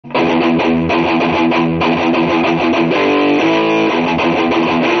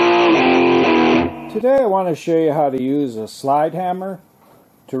Today I want to show you how to use a slide hammer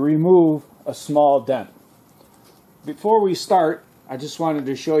to remove a small dent. Before we start, I just wanted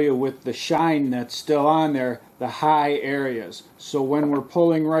to show you with the shine that's still on there, the high areas. So when we're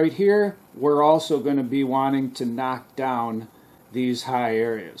pulling right here, we're also going to be wanting to knock down these high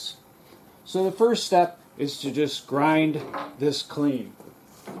areas. So the first step is to just grind this clean.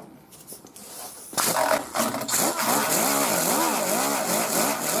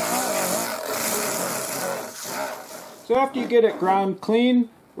 So after you get it ground clean,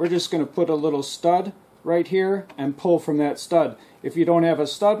 we're just going to put a little stud right here and pull from that stud. If you don't have a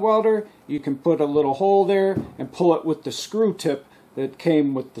stud welder, you can put a little hole there and pull it with the screw tip that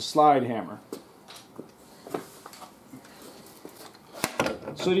came with the slide hammer.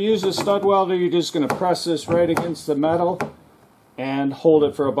 So to use a stud welder, you're just going to press this right against the metal and hold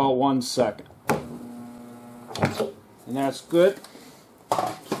it for about 1 second. And that's good.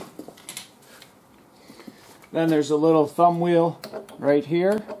 Then there's a little thumb wheel right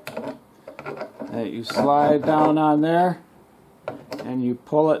here that you slide down on there and you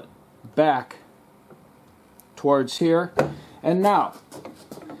pull it back towards here. And now,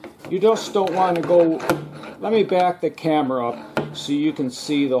 you just don't want to go, let me back the camera up so you can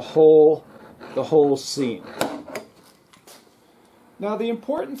see the whole scene. Now the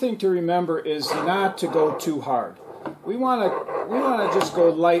important thing to remember is not to go too hard. We want to just go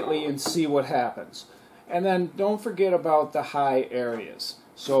lightly and see what happens. And then don't forget about the high areas.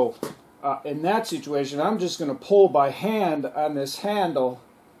 So in that situation, I'm just going to pull by hand on this handle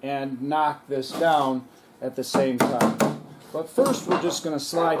and knock this down at the same time. But first we're just going to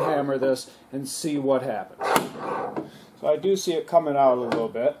slide hammer this and see what happens. So I do see it coming out a little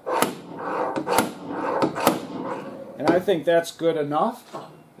bit. And I think that's good enough.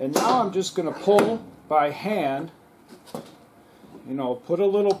 And now I'm just going to pull by hand, you know, put a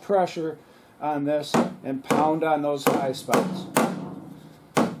little pressure on this and pound on those high spots.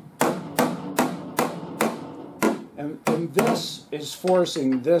 And this is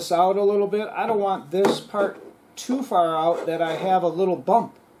forcing this out a little bit. I don't want this part too far out that I have a little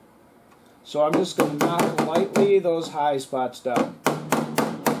bump. So I'm just going to knock lightly those high spots down.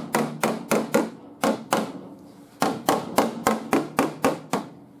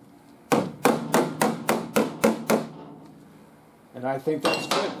 And I think that's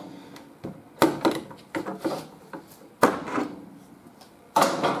good.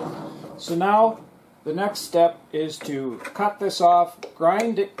 So now the next step is to cut this off,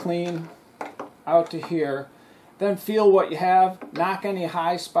 grind it clean out to here, then feel what you have, knock any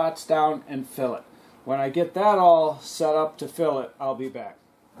high spots down and fill it. When I get that all set up to fill it, I'll be back.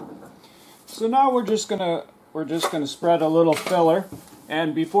 So now we're just gonna spread a little filler,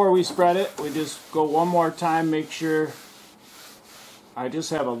 and before we spread it, we just go one more time, make sure I just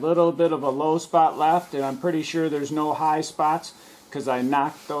have a little bit of a low spot left, and I'm pretty sure there's no high spots because I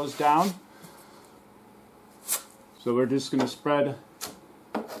knocked those down. So we're just going to spread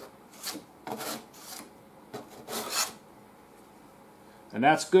and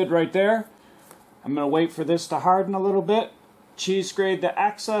that's good right there. I'm going to wait for this to harden a little bit, cheese grade the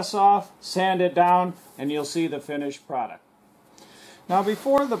excess off, sand it down, and you'll see the finished product. Now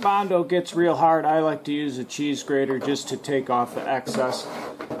before the Bondo gets real hard, I like to use a cheese grater just to take off the excess.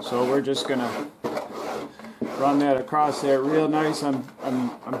 So we're just going to run that across there real nice. I'm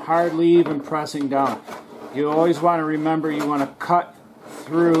hardly even pressing down. You always want to remember you want to cut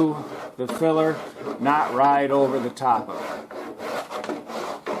through the filler, not ride over the top of it.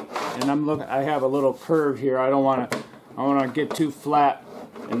 And I have a little curve here. I don't want to get too flat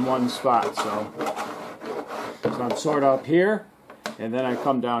in one spot. So I'm sort of up here, and then I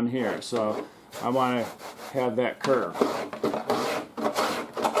come down here. So I want to have that curve.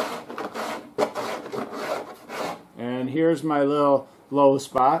 And here's my little low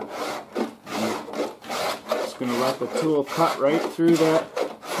spot. I'm just going to let the tool cut right through that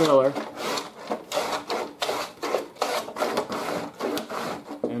filler.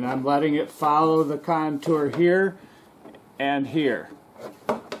 And I'm letting it follow the contour here and here.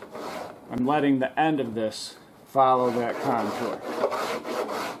 I'm letting the end of this follow that contour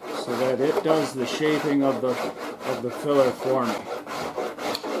so that it does the shaping of the filler for me.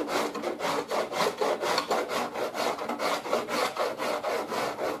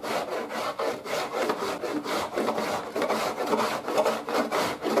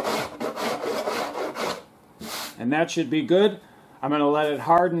 And that should be good. I'm going to let it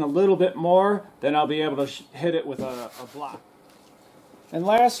harden a little bit more, then I'll be able to hit it with a block. And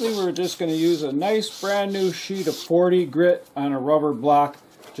lastly, we're just going to use a nice brand new sheet of 40 grit on a rubber block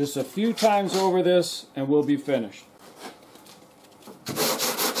Just a few times over this and we'll be finished.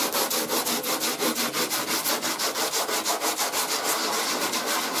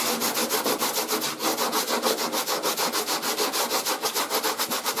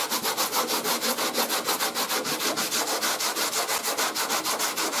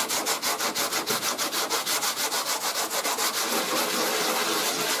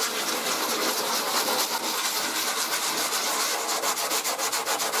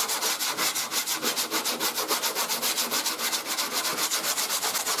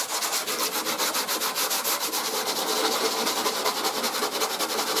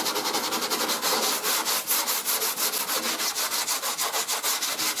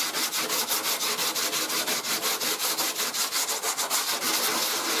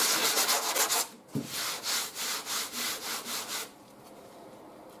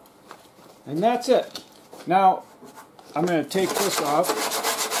 And that's it. Now, I'm going to take this off.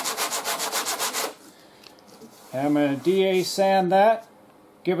 And I'm going to DA sand that.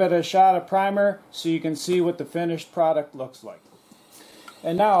 Give it a shot of primer so you can see what the finished product looks like.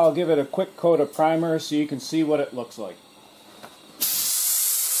 And now I'll give it a quick coat of primer so you can see what it looks like.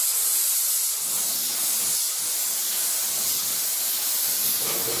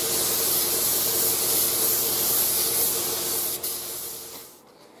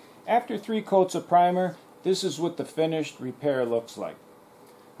 After 3 coats of primer, this is what the finished repair looks like.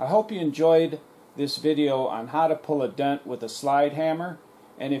 I hope you enjoyed this video on how to pull a dent with a slide hammer,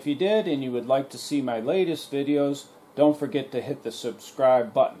 and if you did and you would like to see my latest videos, don't forget to hit the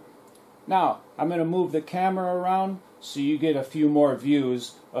subscribe button. Now, I'm going to move the camera around so you get a few more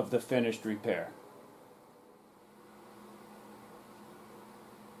views of the finished repair.